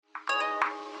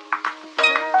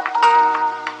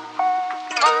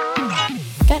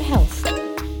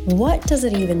What does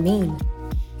it even mean?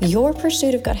 Your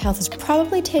pursuit of gut health has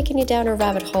probably taken you down a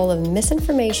rabbit hole of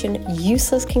misinformation,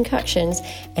 useless concoctions,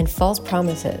 and false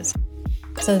promises.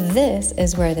 So this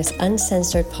is where this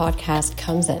uncensored podcast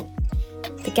comes in.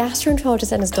 The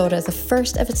gastroenterologist and his daughter is the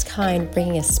first of its kind,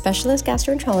 bringing a specialist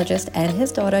gastroenterologist and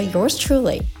his daughter, yours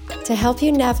truly, to help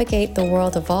you navigate the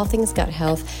world of all things gut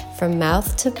health, from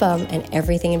mouth to bum and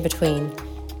everything in between.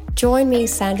 Join me,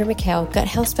 Sandra McHale, gut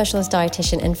health specialist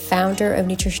dietitian and founder of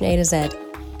Nutrition A to Z,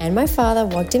 and my father,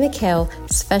 Wagdi McHale,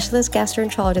 specialist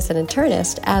gastroenterologist and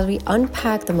internist, as we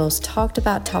unpack the most talked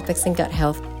about topics in gut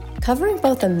health, covering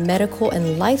both the medical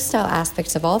and lifestyle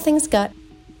aspects of all things gut,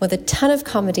 with a ton of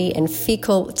comedy and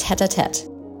fecal tete-a-tete.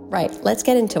 Right, let's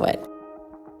get into it.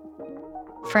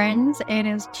 Friends, it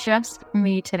is just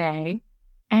me today.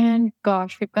 And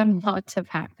gosh, we've got a lot to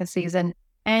pack this season.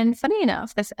 And funny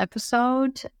enough, this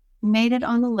episode made it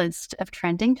on the list of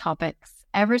trending topics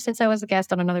ever since I was a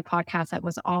guest on another podcast that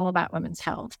was all about women's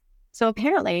health. So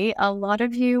apparently, a lot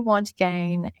of you want to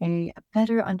gain a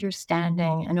better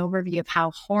understanding and overview of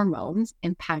how hormones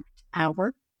impact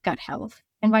our gut health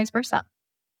and vice versa.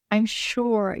 I'm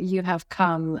sure you have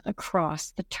come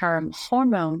across the term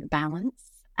hormone balance,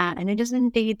 and it is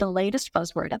indeed the latest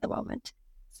buzzword at the moment.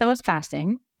 So is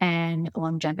fasting and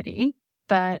longevity,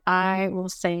 but I will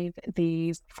save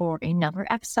these for another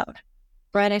episode.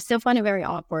 But I still find it very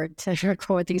awkward to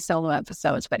record these solo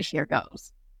episodes, but here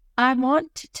goes. I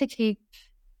want to keep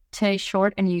today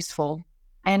short and useful,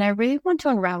 and I really want to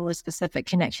unravel a specific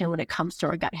connection when it comes to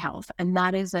our gut health, and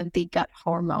that is the gut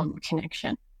hormone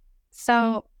connection.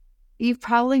 So you've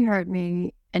probably heard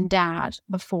me and Dad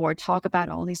before talk about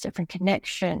all these different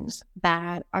connections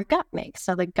that our gut makes.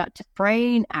 So the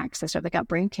gut-to-brain axis, or the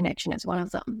gut-brain connection, is one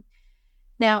of them.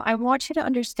 Now, I want you to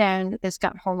understand this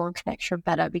gut hormone connection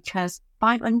better, because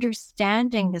by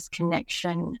understanding this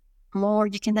connection more,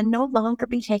 you can then no longer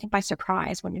be taken by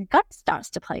surprise when your gut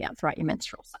starts to play out throughout your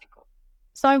menstrual cycle.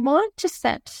 So I want to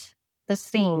set the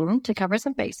scene to cover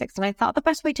some basics, and I thought the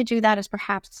best way to do that is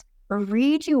perhaps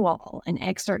read you all an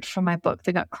excerpt from my book,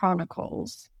 The Gut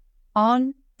Chronicles,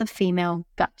 on the female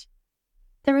gut.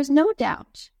 There is no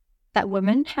doubt that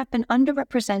women have been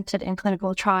underrepresented in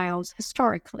clinical trials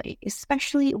historically,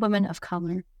 especially women of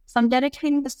color. So I'm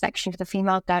dedicating this section to the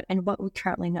female gut and what we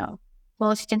currently know.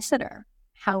 Well, if you consider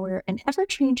how we're an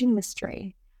ever-changing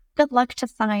mystery, good luck to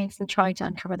science in trying to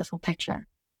uncover the full picture.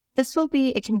 This will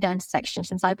be a condensed section,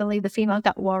 since I believe the female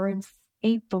gut warrants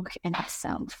a book in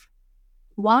itself.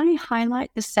 Why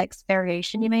highlight the sex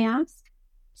variation, you may ask?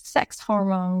 Sex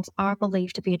hormones are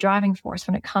believed to be a driving force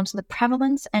when it comes to the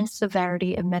prevalence and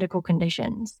severity of medical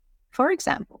conditions. For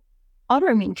example,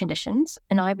 autoimmune conditions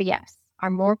and IBS are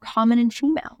more common in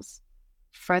females.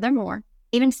 Furthermore,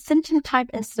 even symptom type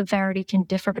and severity can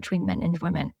differ between men and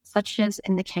women, such as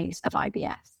in the case of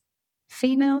IBS.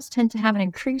 Females tend to have an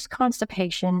increased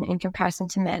constipation in comparison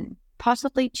to men,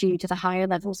 possibly due to the higher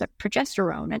levels of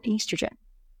progesterone and estrogen.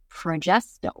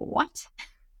 What?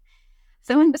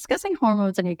 So when discussing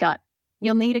hormones in your gut,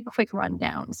 you'll need a quick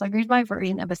rundown. So here's my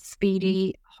version of a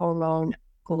speedy hormone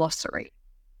glossary.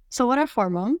 So what are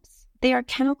hormones? They are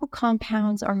chemical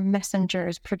compounds or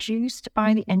messengers produced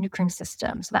by the endocrine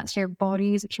system. So that's your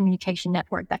body's communication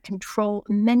network that control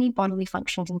many bodily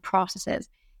functions and processes,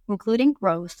 including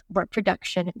growth,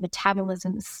 reproduction,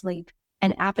 metabolism, sleep,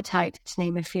 and appetite, to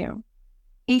name a few.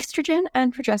 Estrogen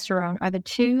and progesterone are the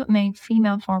two main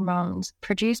female hormones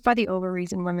produced by the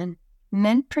ovaries in women.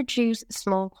 Men produce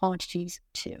small quantities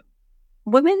too.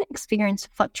 Women experience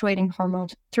fluctuating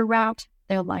hormones throughout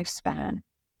their lifespan,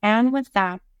 and with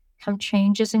that come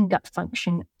changes in gut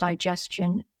function,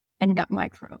 digestion, and gut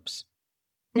microbes.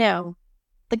 Now,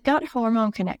 the gut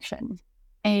hormone connection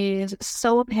is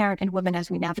so apparent in women as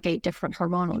we navigate different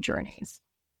hormonal journeys.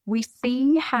 We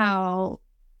see how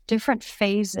different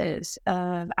phases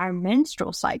of our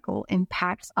menstrual cycle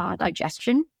impacts our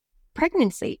digestion.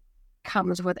 Pregnancy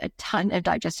comes with a ton of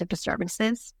digestive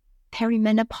disturbances,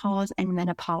 perimenopause and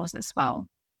menopause as well.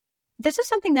 This is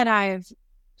something that I've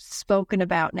spoken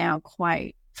about now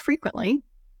quite frequently,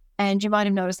 and you might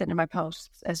have noticed it in my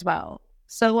posts as well.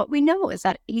 So what we know is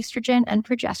that estrogen and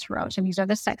progesterone, so these are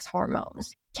the sex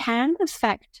hormones, can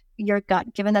affect your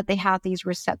gut, given that they have these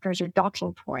receptors or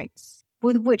docking points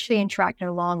with which they interact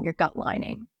along your gut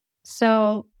lining.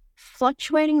 So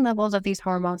fluctuating levels of these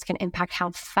hormones can impact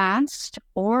how fast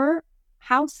or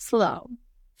how slow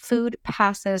food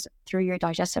passes through your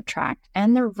digestive tract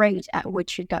and the rate at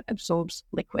which your gut absorbs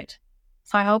liquid.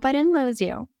 So I hope I didn't lose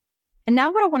you. And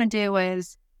now what I want to do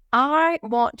is I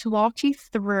want to walk you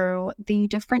through the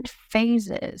different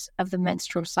phases of the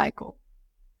menstrual cycle.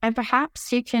 And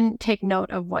perhaps you can take note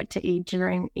of what to eat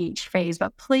during each phase.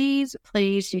 But please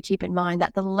do keep in mind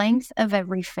that the length of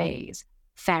every phase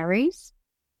varies.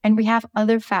 And we have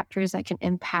other factors that can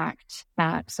impact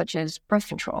that, such as birth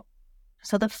control.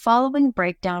 So the following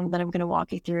breakdown that I'm going to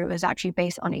walk you through is actually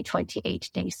based on a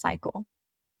 28-day cycle.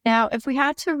 Now, if we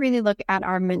had to really look at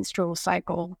our menstrual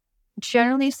cycle,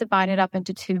 generally it's divided up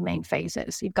into two main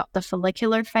phases. You've got the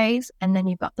follicular phase, and then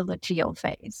you've got the luteal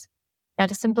phase. Now,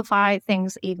 to simplify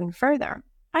things even further,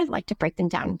 I'd like to break them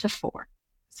down into 4.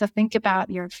 So think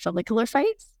about your follicular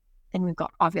phase, then we've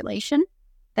got ovulation,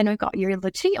 then we've got your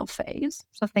luteal phase.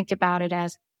 So think about it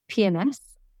as PMS,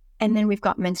 and then we've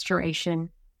got menstruation,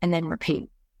 and then repeat.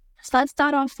 So let's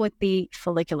start off with the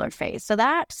follicular phase. So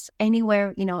that's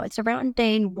anywhere, it's around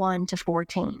day 1 to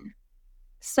 14.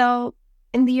 So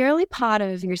in the early part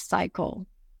of your cycle,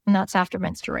 and that's after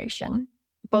menstruation,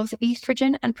 both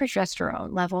estrogen and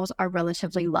progesterone levels are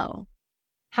relatively low.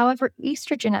 However,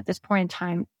 estrogen at this point in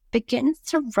time begins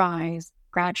to rise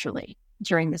gradually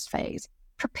during this phase,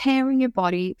 preparing your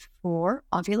body for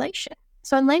ovulation.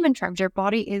 So in layman terms, your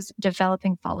body is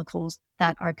developing follicles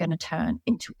that are going to turn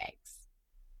into eggs.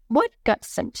 What gut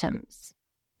symptoms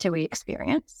do we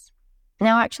experience?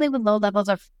 Now, actually, with low levels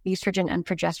of estrogen and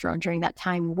progesterone during that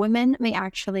time, women may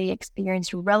actually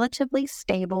experience relatively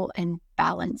stable and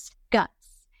balanced guts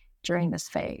during this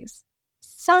phase.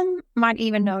 Some might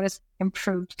even notice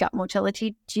improved gut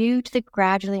motility due to the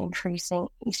gradually increasing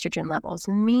estrogen levels,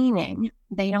 meaning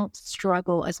they don't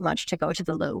struggle as much to go to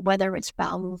the loo, whether it's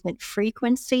bowel movement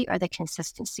frequency or the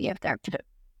consistency of their poo.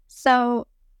 So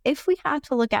if we had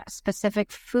to look at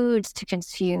specific foods to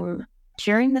consume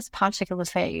during this particular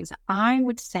phase, I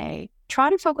would say try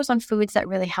to focus on foods that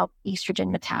really help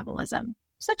estrogen metabolism,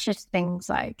 such as things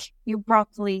like your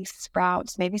broccoli,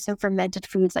 sprouts, maybe some fermented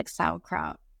foods like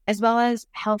sauerkraut, as well as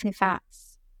healthy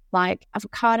fats like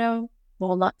avocado,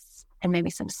 walnuts, and maybe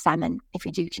some salmon if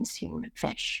you do consume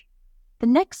fish. The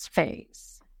next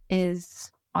phase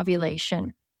is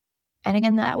ovulation. And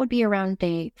again, that would be around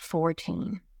day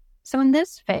 14. So in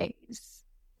this phase,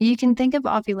 you can think of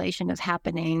ovulation as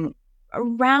happening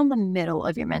around the middle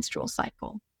of your menstrual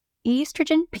cycle.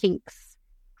 Estrogen peaks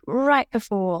right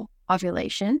before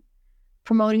ovulation,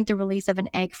 promoting the release of an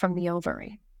egg from the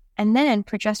ovary. And then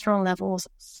progesterone levels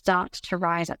start to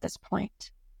rise at this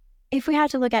point. If we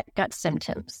had to look at gut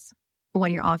symptoms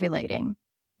when you're ovulating,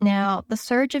 now the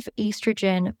surge of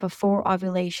estrogen before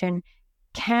ovulation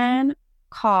can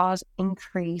cause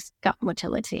increased gut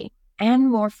motility and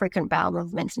more frequent bowel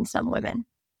movements in some women.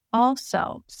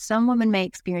 Also, some women may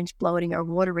experience bloating or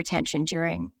water retention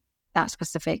during that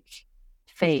specific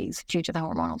phase due to the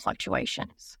hormonal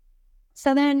fluctuations.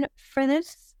 So then for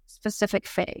this specific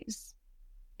phase,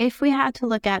 if we had to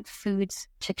look at foods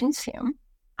to consume,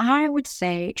 I would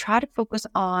say try to focus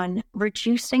on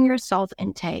reducing your salt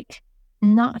intake,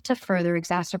 not to further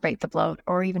exacerbate the bloat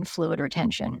or even fluid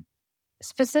retention.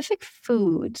 Specific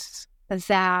foods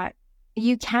that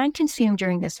you can consume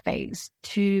during this phase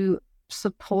to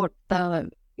support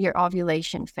your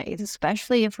ovulation phase,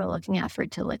 especially if we're looking at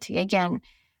fertility. Again,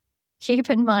 keep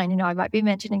in mind, I might be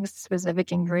mentioning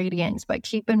specific ingredients, but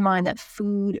keep in mind that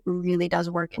food really does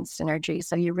work in synergy.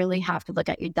 So you really have to look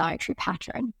at your dietary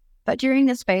pattern. But during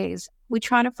this phase, we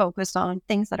try to focus on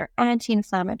things that are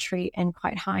anti-inflammatory and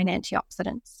quite high in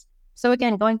antioxidants. So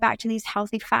again, going back to these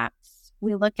healthy fats,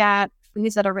 we look at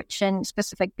foods that are rich in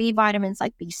specific B vitamins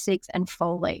like B6 and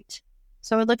folate.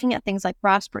 So we're looking at things like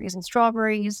raspberries and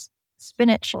strawberries,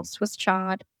 spinach and Swiss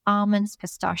chard, almonds,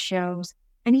 pistachios,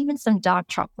 and even some dark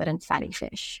chocolate and fatty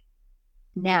fish.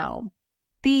 Now,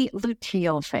 the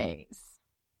luteal phase,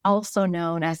 also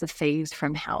known as the phase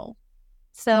from hell.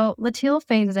 So luteal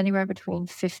phase is anywhere between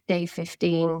day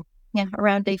 15,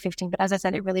 around day 15. But as I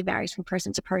said, it really varies from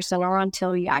person to person or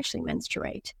until you actually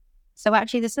menstruate. So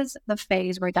actually, this is the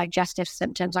phase where digestive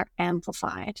symptoms are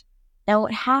amplified. Now,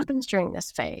 what happens during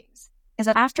this phase is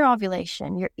that after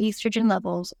ovulation, your estrogen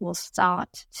levels will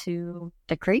start to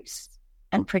decrease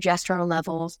and progesterone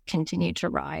levels continue to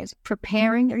rise,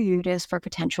 preparing your uterus for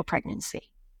potential pregnancy.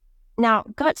 Now,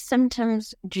 gut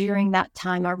symptoms during that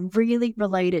time are really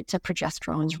related to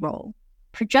progesterone's role.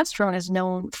 Progesterone is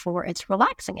known for its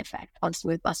relaxing effect on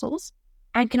smooth muscles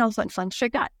and can also influence your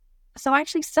gut. So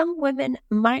actually, some women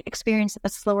might experience a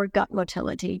slower gut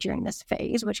motility during this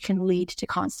phase, which can lead to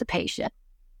constipation.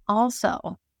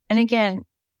 Also, and again,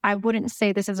 I wouldn't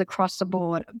say this is across the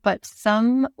board, but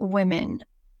some women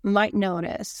might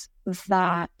notice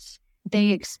that they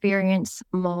experience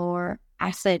more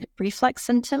acid reflux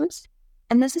symptoms.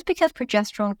 And this is because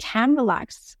progesterone can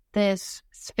relax this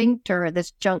sphincter,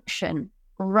 this junction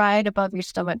right above your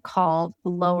stomach called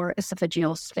lower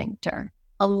esophageal sphincter,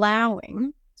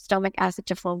 allowing stomach acid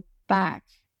to flow back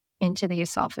into the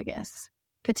esophagus,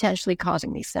 potentially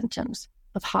causing these symptoms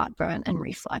of heartburn and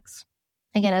reflux.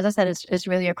 Again, as I said, it's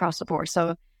really across the board.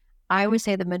 So I would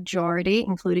say the majority,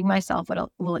 including myself,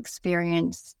 will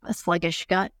experience a sluggish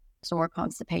gut or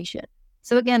constipation.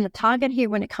 So again, the target here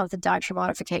when it comes to dietary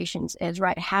modifications is,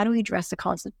 right, how do we address the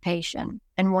constipation?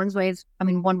 And one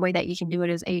way that you can do it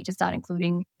is to start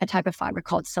including a type of fiber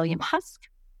called psyllium husk.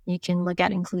 You can look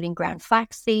at including ground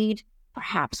flaxseed,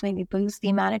 perhaps maybe boost the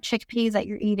amount of chickpeas that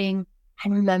you're eating.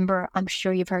 And remember, I'm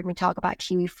sure you've heard me talk about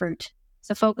kiwi fruit.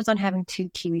 So focus on having 2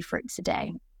 kiwi fruits a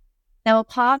day. Now,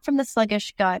 apart from the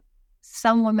sluggish gut,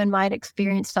 some women might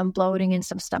experience some bloating and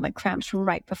some stomach cramps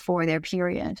right before their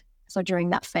period. So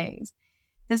during that phase.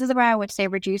 This is where I would say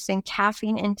reducing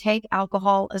caffeine intake,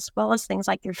 alcohol, as well as things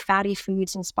like your fatty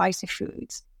foods and spicy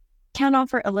foods can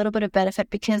offer a little bit of benefit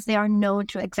because they are known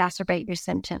to exacerbate your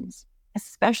symptoms,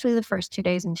 especially the first 2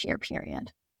 days into your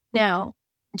period. Now,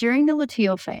 during the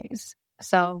luteal phase,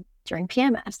 so during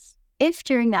PMS, if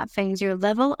during that phase your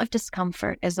level of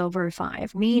discomfort is over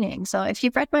 5, meaning, so if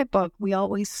you've read my book, we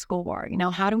always score,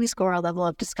 how do we score our level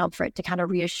of discomfort to kind of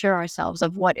reassure ourselves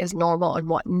of what is normal and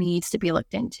what needs to be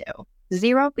looked into.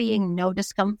 0 being no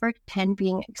discomfort, 10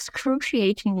 being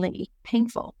excruciatingly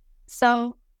painful.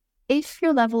 So if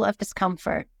your level of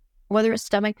discomfort, whether it's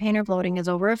stomach pain or bloating, is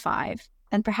over 5,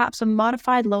 then perhaps a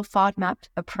modified low FODMAP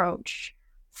approach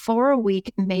for a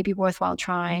week may be worthwhile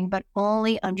trying, but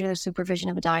only under the supervision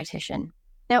of a dietitian.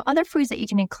 Now, other foods that you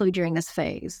can include during this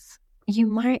phase, you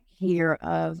might hear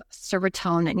of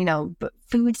serotonin,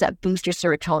 foods that boost your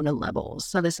serotonin levels.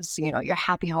 So this is, your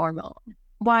happy hormone.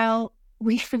 While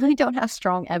we really don't have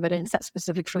strong evidence that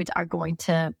specific foods are going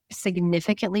to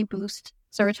significantly boost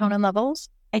serotonin levels,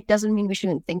 it doesn't mean we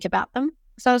shouldn't think about them.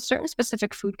 So certain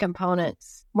specific food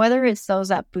components, whether it's those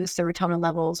that boost serotonin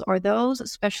levels or those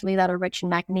especially that are rich in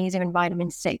magnesium and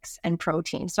vitamin 6 and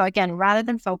protein. So again, rather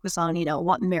than focus on,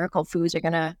 what miracle foods are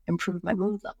going to improve my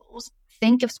mood levels,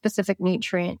 think of specific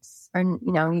nutrients or,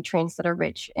 nutrients that are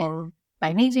rich in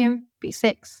magnesium,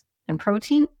 B6, and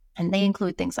protein. And they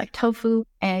include things like tofu,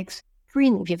 eggs,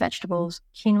 green leafy vegetables,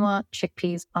 quinoa,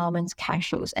 chickpeas, almonds,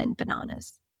 cashews, and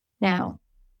bananas. Now,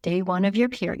 day 1 of your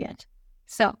period.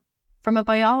 So from a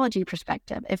biology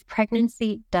perspective, if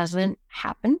pregnancy doesn't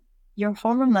happen, your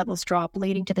hormone levels drop,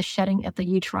 leading to the shedding of the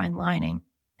uterine lining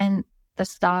and the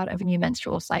start of a new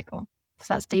menstrual cycle.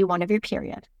 So that's day 1 of your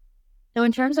period. Now,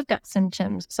 in terms of gut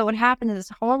symptoms, so what happens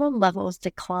is hormone levels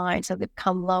decline, so they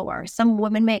become lower. Some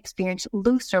women may experience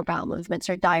looser bowel movements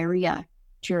or diarrhea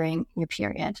during your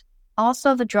period.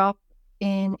 Also, the drop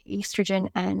in estrogen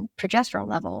and progesterone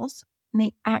levels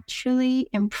may actually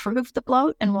improve the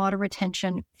bloat and water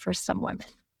retention for some women.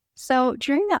 So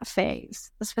during that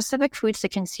phase, the specific foods to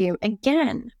consume,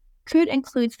 again, could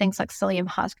include things like psyllium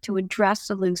husk to address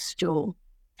the loose stool.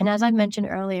 And as I mentioned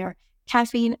earlier,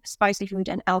 caffeine, spicy food,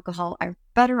 and alcohol are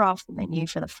better off the menu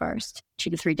for the first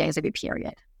 2 to 3 days of your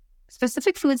period.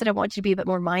 Specific foods that I want you to be a bit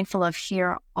more mindful of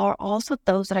here are also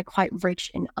those that are quite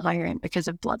rich in iron because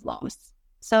of blood loss.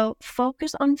 So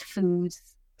focus on foods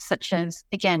such as,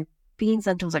 again, beans,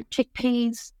 lentils, like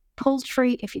chickpeas,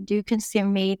 poultry, if you do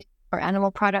consume meat or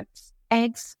animal products,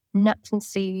 eggs, nuts and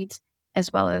seeds,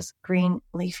 as well as green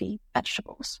leafy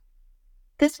vegetables.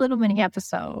 This little mini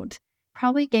episode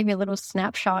probably gave you a little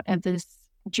snapshot of this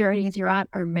journey throughout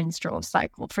our menstrual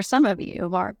cycle. For some of you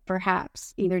who are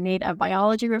perhaps either need a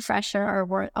biology refresher or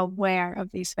were aware of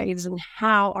these phases and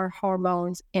how our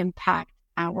hormones impact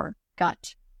our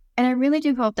gut. And I really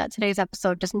do hope that today's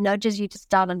episode just nudges you to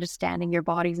start understanding your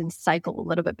bodies and cycle a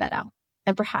little bit better.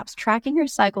 And perhaps tracking your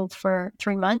cycle for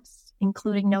 3 months,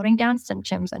 including noting down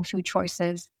symptoms and food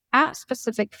choices at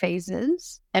specific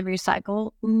phases of your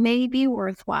cycle, may be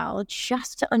worthwhile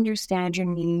just to understand your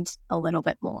needs a little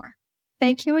bit more.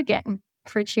 Thank you again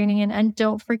for tuning in. And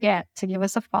don't forget to give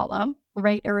us a follow,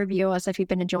 rate or review us if you've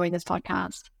been enjoying this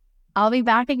podcast. I'll be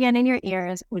back again in your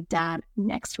ears with Dad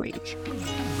next week.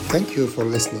 Thank you for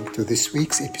listening to this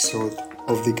week's episode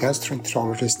of the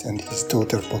Gastroenterologist and His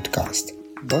Daughter podcast.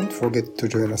 Don't forget to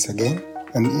join us again.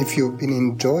 And if you've been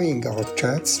enjoying our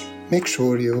chats, make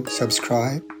sure you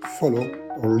subscribe, follow,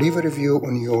 or leave a review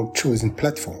on your chosen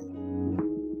platform.